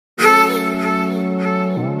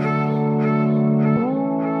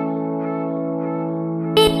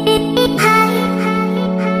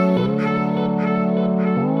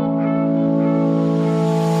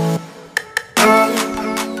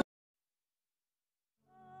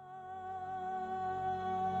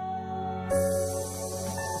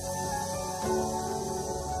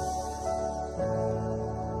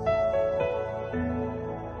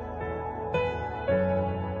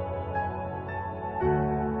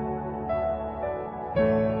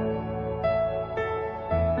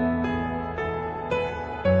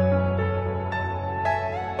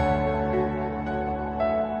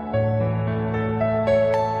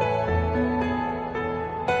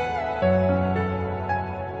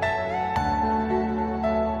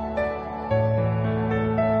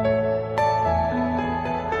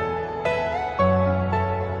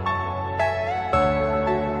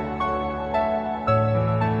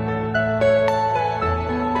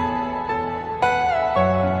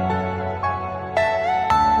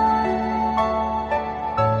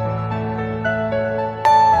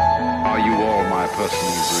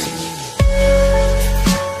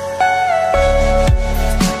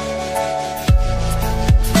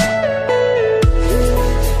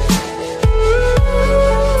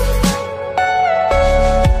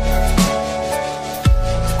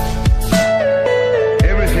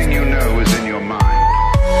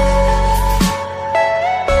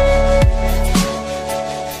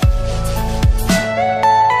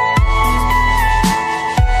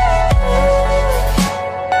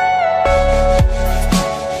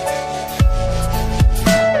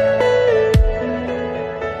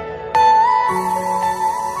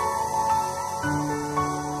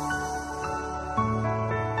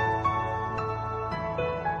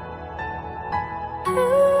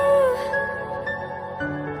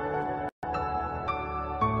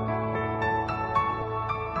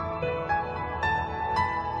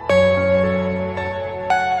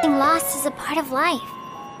This is a part of life.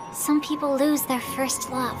 Some people lose their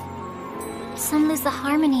first love. Some lose the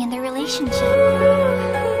harmony in their relationship.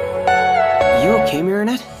 You okay,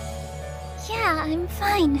 Marinette? Yeah, I'm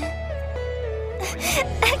fine.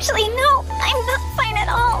 Actually, no, I'm not fine at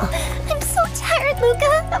all. I'm so tired,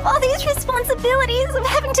 Luca, of all these responsibilities, of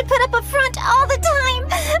having to put up a front all the time,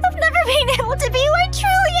 of never being able to be who I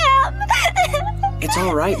truly am. It's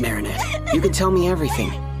alright, Marinette. You can tell me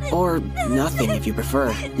everything. Or nothing, if you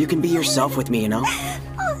prefer. You can be yourself with me, you know?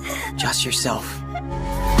 Just yourself.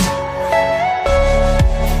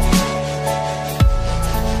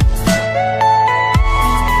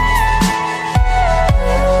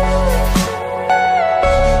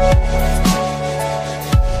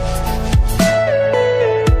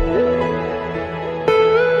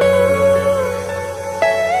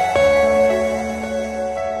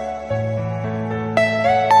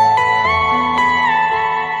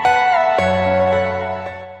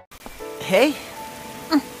 Hey.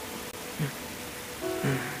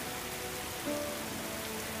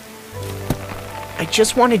 I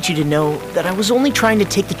just wanted you to know that I was only trying to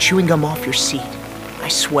take the chewing gum off your seat. I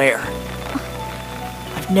swear.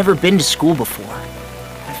 I've never been to school before.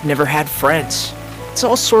 I've never had friends. It's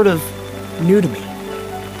all sort of new to me.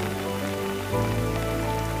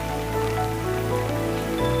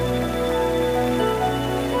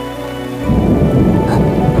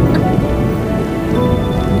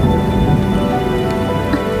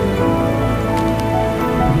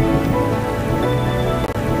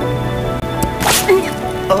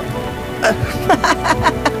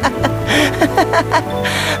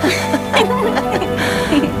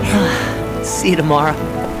 See you tomorrow.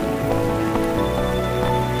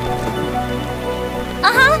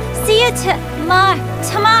 See you tomorrow.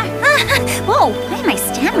 Whoa, why am I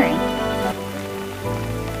stammering?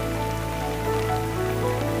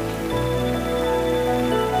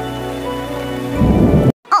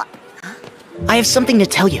 I have something to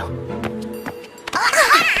tell you.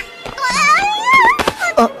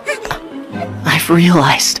 I've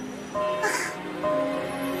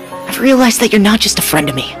realized that you're not just a friend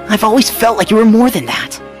to me. I've always felt like you were more than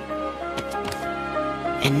that.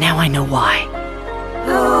 And now I know why.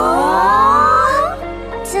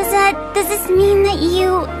 Does this mean that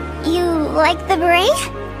you like the beret?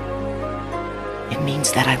 It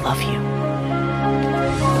means that I love you.